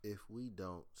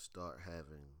don't start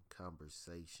having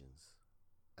conversations,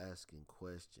 asking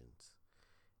questions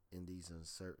in these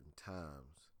uncertain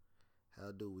times,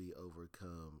 how do we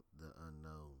overcome the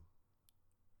unknown?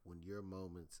 When your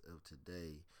moments of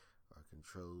today are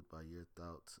controlled by your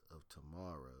thoughts of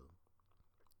tomorrow,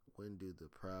 when do the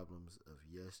problems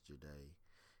of yesterday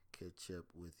catch up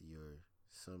with your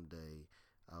someday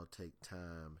I'll take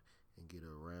time and get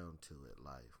around to it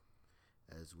life?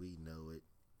 As we know it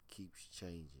keeps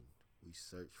changing. We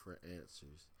search for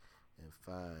answers and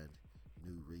find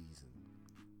new reason.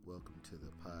 Welcome to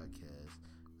the podcast.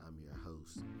 I'm your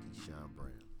host, Deshaun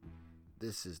Brown.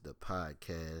 This is the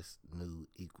podcast, New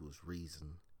Equals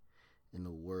Reason. In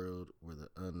a world where the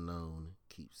unknown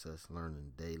keeps us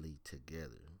learning daily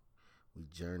together, we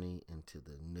journey into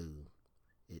the new.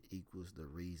 It equals the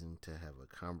reason to have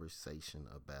a conversation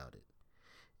about it.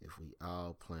 If we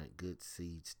all plant good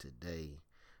seeds today,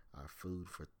 our food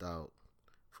for thought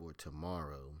for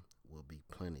tomorrow will be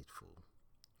plentiful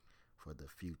for the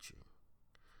future.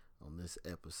 On this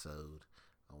episode,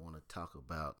 I want to talk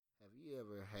about, have you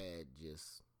ever had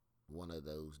just one of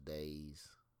those days?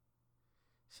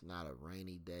 It's not a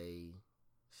rainy day.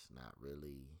 It's not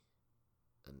really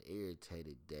an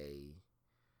irritated day,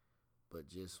 but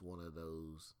just one of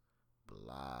those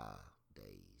blah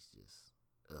days. Just,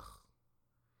 ugh.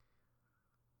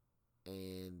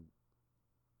 And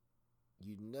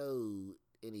you know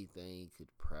anything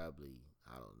could probably,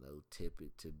 tip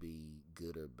it to be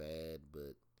good or bad,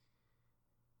 but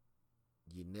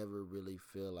you never really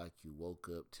feel like you woke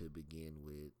up to begin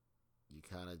with. You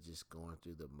kind of just going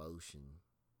through the motion.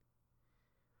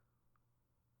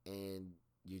 And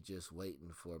you're just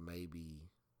waiting for maybe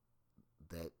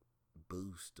that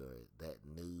boost or that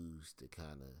news to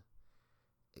kind of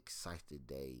excite the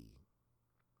day.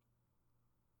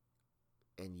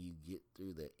 And you get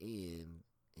through the end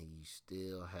and you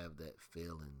still have that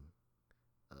feeling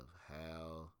of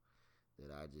how did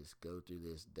I just go through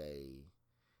this day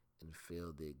and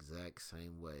feel the exact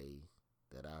same way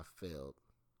that I felt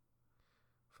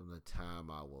from the time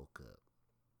I woke up.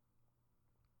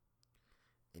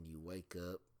 And you wake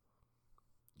up,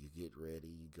 you get ready,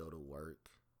 you go to work,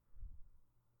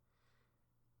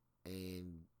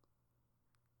 and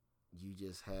you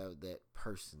just have that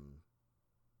person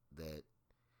that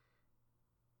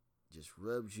just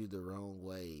rubs you the wrong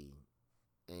way,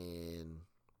 and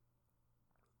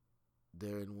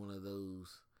they're in one of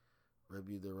those rub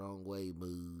you the wrong way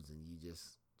moods, and you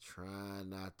just try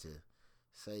not to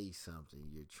say something.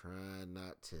 You're trying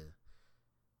not to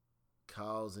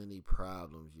cause any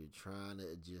problems. You're trying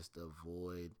to just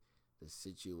avoid the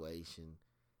situation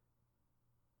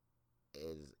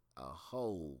as a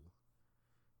whole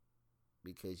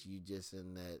because you just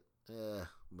in that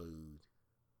mood.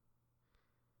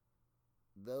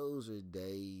 Those are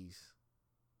days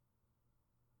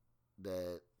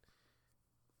that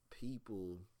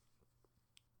people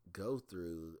go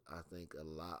through, I think, a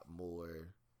lot more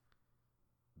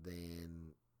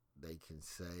than they can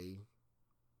say,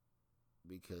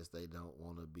 because they don't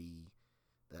want to be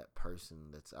that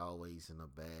person that's always in a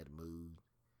bad mood.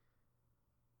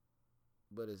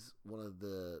 But it's one of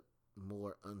the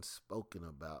more unspoken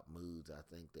about moods, I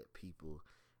think, that people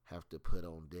have to put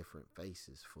on different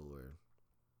faces for.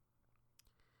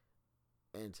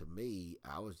 And to me,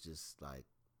 I was just like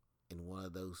in one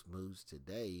of those moods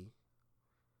today.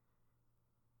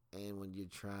 And when you're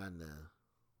trying to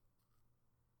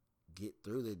get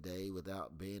through the day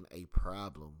without being a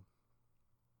problem,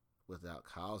 without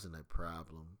causing a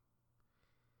problem,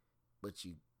 but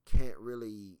you can't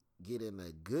really get in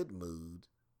a good mood,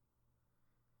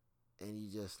 and you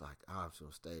just like, I'm just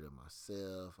gonna stay to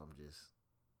myself. I'm just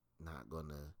not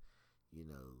gonna,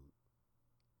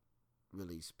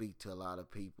 really speak to a lot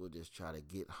of people. Just try to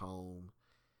get home,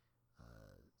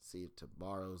 see if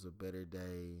tomorrow's a better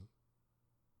day.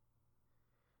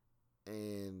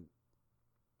 And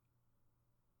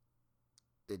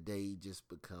the day just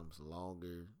becomes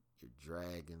longer. You're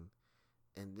dragging.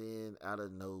 And then out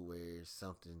of nowhere,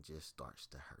 something just starts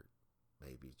to hurt.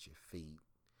 Maybe it's your feet.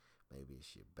 Maybe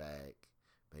it's your back.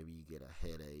 Maybe you get a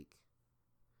headache.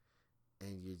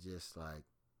 And you're just like,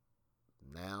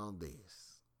 now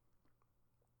this.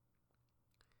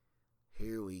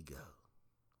 Here we go.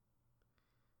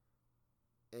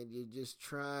 And you're just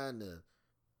trying to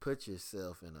put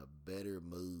yourself in a better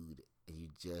mood, and you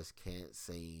just can't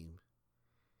seem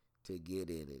to get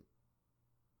in it.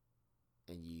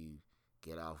 And you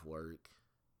get off work,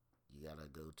 you gotta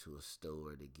go to a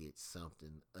store to get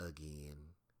something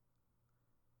again.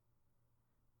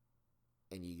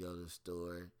 And you go to the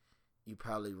store, You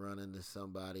probably run into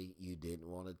somebody you didn't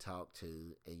want to talk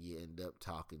to and you end up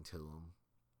talking to them.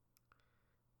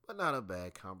 But not a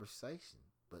bad conversation.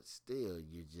 But still,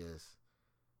 you're just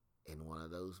in one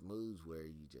of those moods where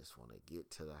you just want to get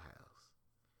to the house,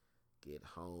 get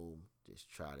home, just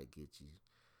try to get you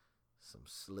some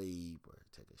sleep or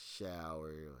take a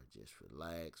shower or just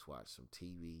relax, watch some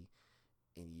TV,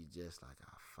 and you just like,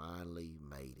 I finally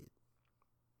made it.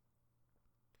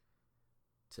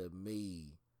 To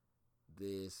me,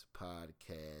 this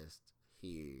podcast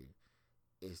here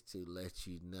is to let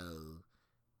you know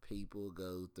people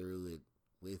go through it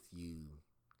with you.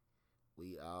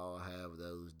 We all have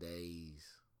those days.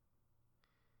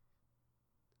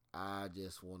 I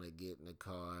just want to get in the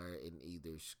car and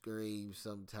either scream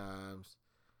sometimes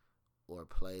or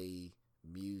play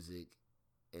music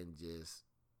and just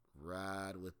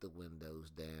ride with the windows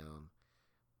down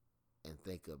and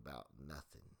think about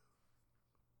nothing.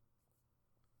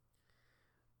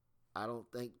 I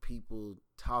don't think people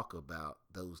talk about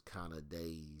those kind of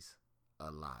days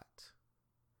a lot.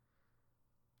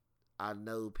 I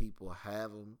know people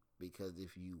have them because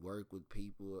if you work with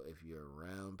people, if you're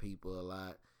around people a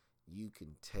lot, you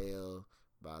can tell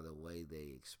by the way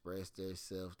they express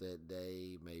themselves that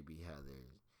day, maybe how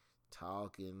they're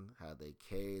talking, how they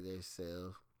carry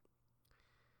themselves,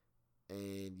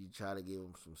 and you try to give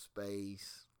them some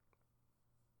space.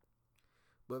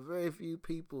 But very few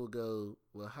people go,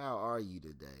 well, how are you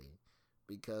today?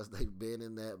 Because they've been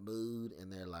in that mood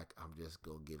and they're like, I'm just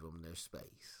going to give them their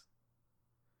space.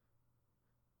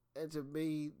 And to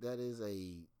me, that is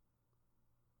a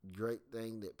great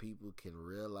thing that people can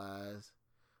realize.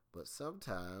 But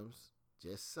sometimes,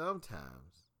 just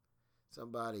sometimes,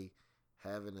 somebody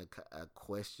having a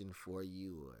question for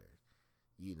you or,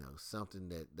 something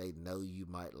that they know you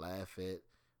might laugh at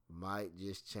might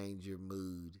just change your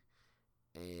mood.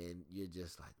 And you're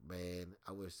just like, man,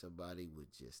 I wish somebody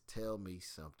would just tell me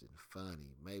something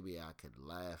funny. Maybe I could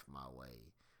laugh my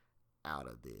way out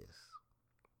of this.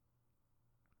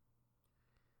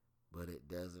 But it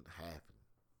doesn't happen.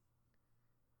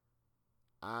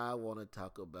 I want to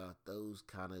talk about those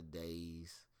kind of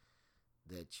days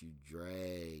that you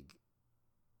drag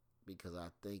because I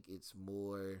think it's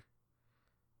more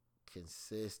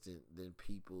consistent than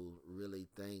people really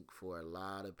think for a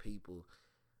lot of people.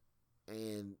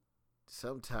 And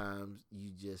sometimes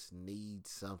you just need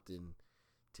something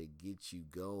to get you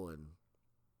going.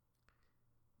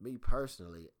 Me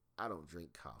personally, I don't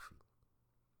drink coffee.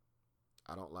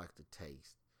 I don't like the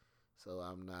taste. So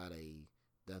I'm not a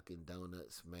Dunkin'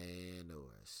 Donuts man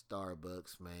or a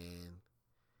Starbucks man.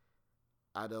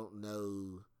 I don't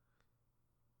know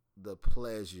the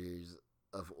pleasures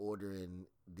of ordering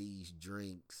these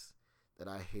drinks that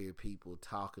I hear people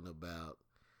talking about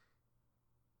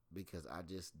because I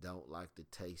just don't like the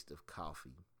taste of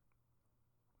coffee.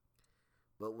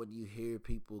 But when you hear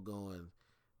people going,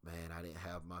 man, I didn't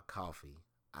have my coffee,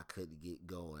 I couldn't get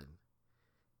going.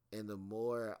 And the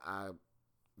more I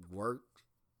worked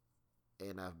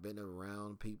and I've been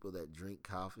around people that drink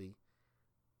coffee,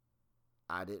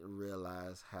 I didn't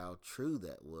realize how true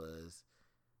that was,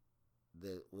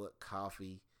 that what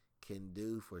coffee can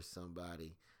do for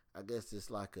somebody. I guess it's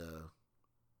like a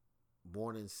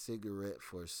morning cigarette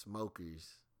for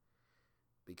smokers,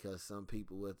 because some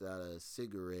people without a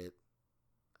cigarette,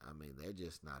 they're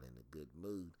just not in a good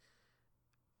mood.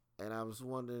 And I was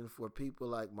wondering, for people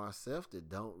like myself that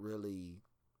don't really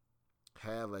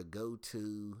have a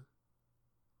go-to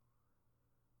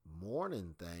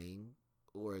morning thing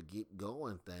or a get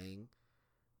going thing,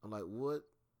 I'm like, what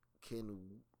can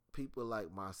people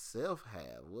like myself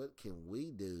have? What can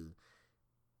we do?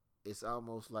 It's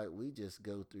almost like we just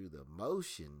go through the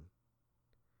motion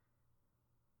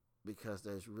because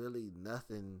there's really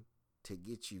nothing to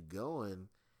get you going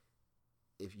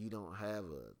if you don't have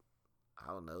a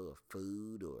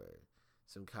food or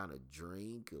some kind of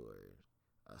drink or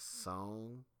a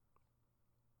song.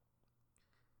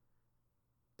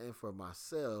 And for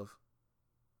myself,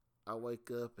 I wake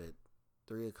up at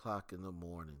 3 o'clock in the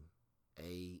morning,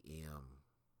 a.m.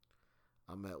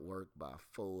 I'm at work by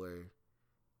 4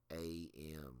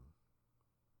 a.m.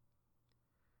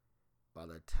 By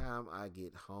the time I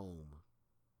get home,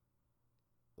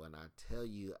 when I tell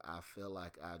you I feel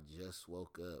like I just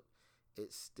woke up,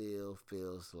 it still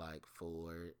feels like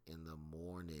 4 in the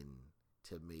morning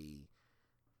to me.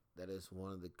 That is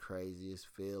one of the craziest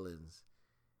feelings,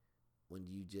 when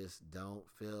you just don't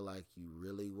feel like you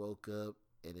really woke up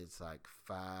and it's like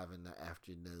 5 in the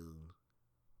afternoon.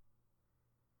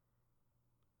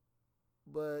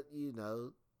 But,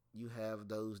 you have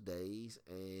those days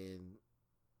and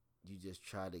you just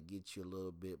try to get you a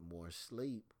little bit more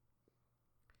sleep.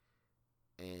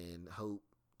 and hope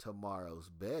tomorrow's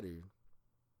better.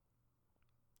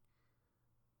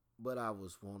 But I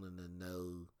was wanting to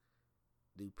know,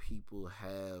 do people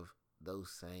have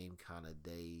those same kind of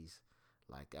days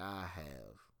like I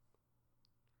have?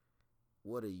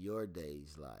 What are your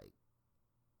days like?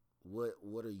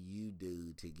 What do you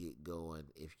do to get going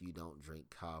if you don't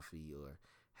drink coffee or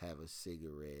have a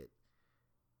cigarette?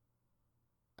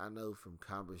 I know from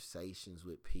conversations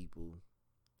with people,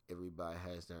 everybody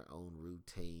has their own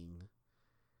routine,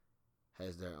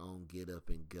 has their own get up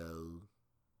and go,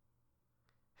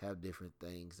 have different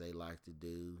things they like to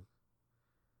do.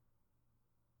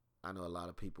 I know a lot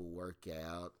of people work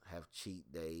out, have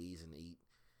cheat days, and eat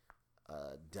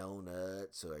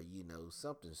donuts or,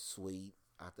 something sweet.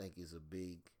 I think is a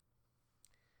big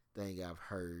thing I've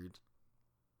heard.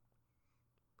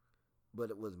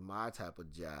 But it was my type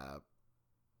of job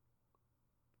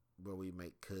where we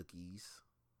make cookies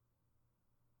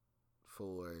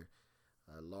for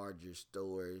larger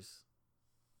stores.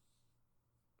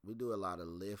 We do a lot of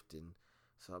lifting,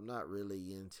 so I'm not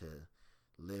really into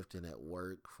lifting at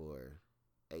work for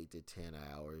 8 to 10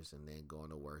 hours and then going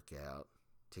to work out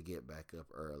to get back up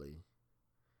early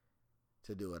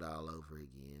to do it all over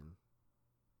again.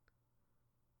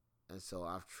 And so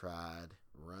I've tried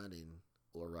running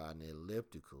or riding the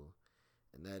elliptical,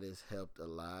 and that has helped a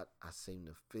lot. I seem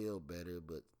to feel better,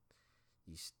 but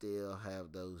you still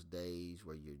have those days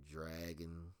where you're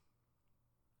dragging,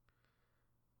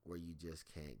 where you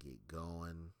just can't get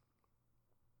going,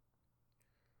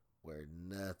 where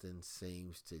nothing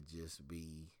seems to just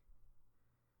be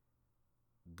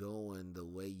going the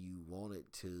way you want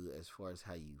it to as far as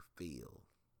how you feel.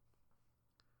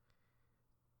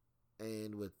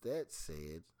 And with that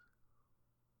said,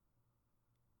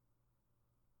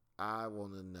 I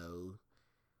want to know,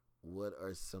 what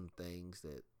are some things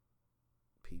that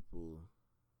people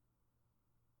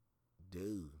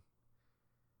do?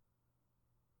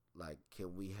 Like,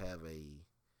 can we have a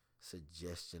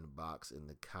suggestion box in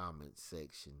the comment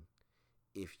section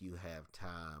if you have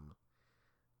time?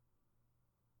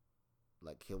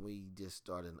 Like, can we just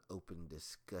start an open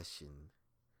discussion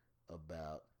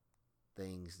about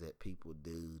things that people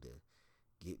do to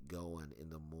get going in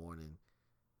the morning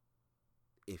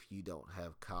if you don't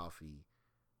have coffee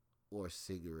or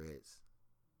cigarettes?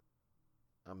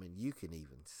 I mean, you can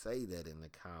even say that in the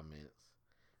comments.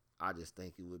 I just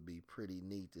think it would be pretty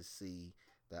neat to see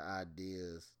the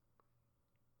ideas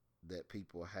that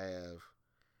people have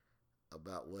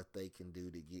about what they can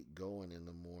do to get going in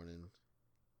the morning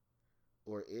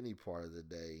or any part of the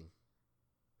day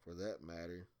for that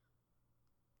matter.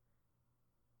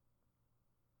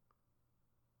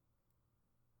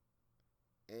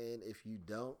 And if you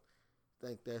don't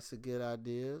think that's a good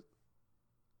idea,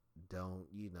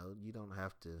 you don't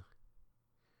have to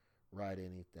write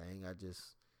anything. I just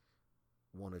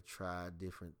want to try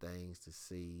different things to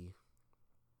see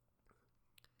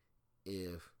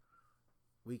if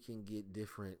we can get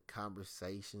different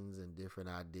conversations and different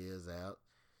ideas out.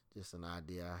 Just an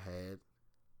idea I had.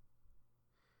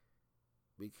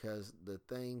 Because the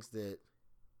things that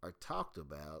are talked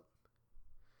about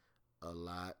a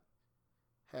lot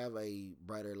have a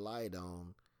brighter light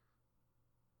on,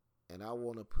 and I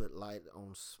want to put light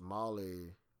on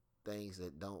smaller things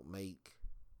that don't make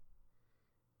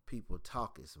people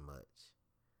talk as much.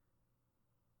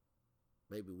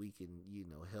 Maybe we can,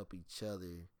 help each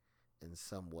other in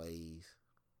some ways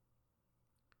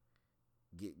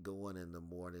get going in the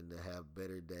morning to have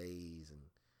better days,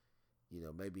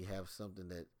 and maybe have something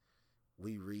that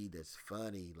we read that's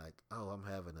funny, like, oh, I'm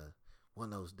having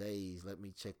one of those days, let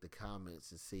me check the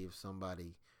comments and see if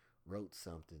somebody wrote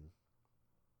something.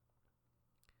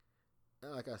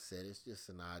 And like I said, it's just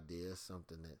an idea,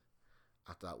 something that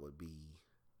I thought would be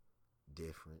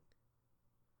different,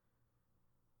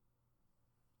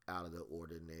 out of the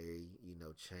ordinary,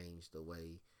 change the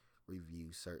way we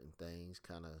view certain things,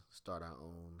 kind of start our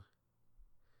own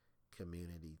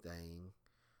community thing.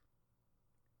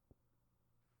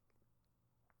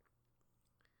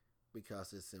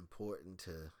 Because it's important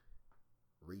to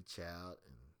reach out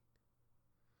and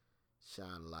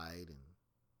shine light. And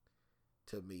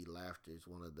to me, laughter is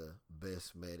one of the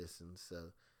best medicines.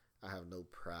 So I have no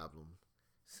problem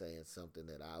saying something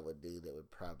that I would do that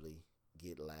would probably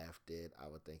get laughed at. I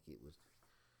would think it would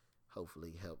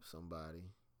hopefully help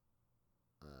somebody,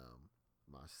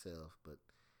 myself. But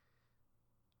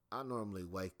I normally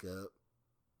wake up,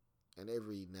 and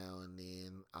every now and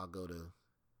then I'll go to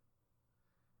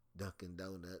Dunkin'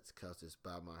 Donuts because it's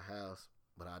by my house,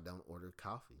 but I don't order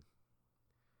coffee.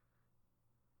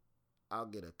 I'll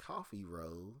get a coffee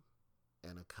roll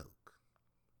and a Coke.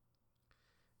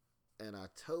 And I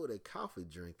told a coffee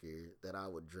drinker that I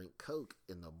would drink Coke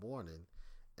in the morning,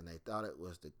 and they thought it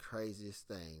was the craziest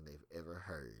thing they've ever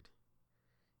heard.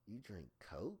 You drink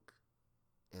Coke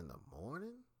in the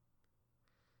morning?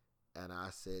 And I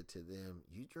said to them,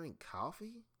 you drink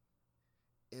coffee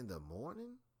in the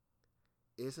morning?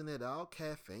 Isn't it all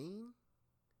caffeine?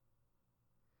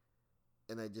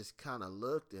 And they just kind of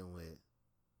looked and went,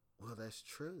 well, that's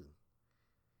true.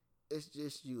 It's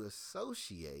just you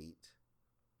associate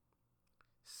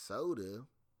soda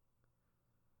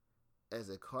as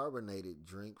a carbonated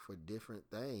drink for different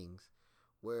things,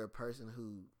 where a person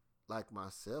who, like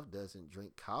myself, doesn't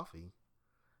drink coffee,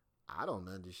 I don't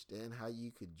understand how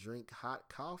you could drink hot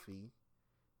coffee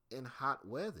in hot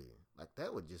weather. Like,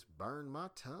 that would just burn my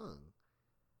tongue.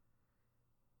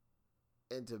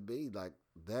 And to be like,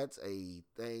 that's a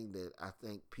thing that I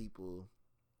think people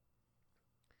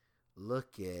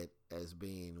look at as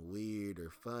being weird or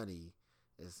funny,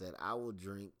 is that I will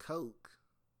drink Coke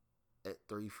at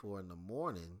 3, 4 in the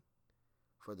morning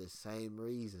for the same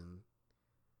reason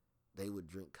they would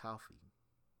drink coffee.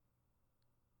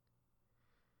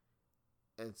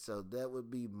 And so that would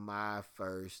be my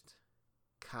first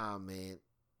comment,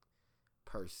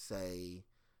 per se,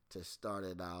 to start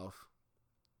it off.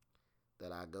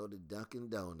 That I go to Dunkin'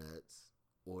 Donuts,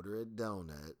 order a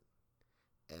donut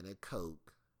and a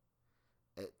Coke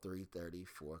at 3:30,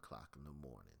 4 o'clock in the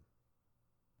morning.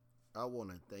 I want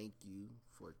to thank you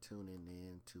for tuning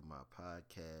in to my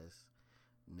podcast,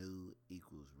 New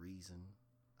Equals Reason.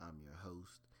 I'm your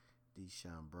host,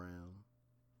 Deshaun Brown.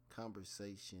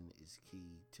 Conversation is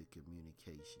key to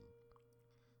communication.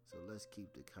 So let's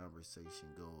keep the conversation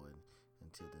going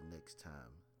until the next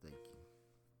time. Thank you.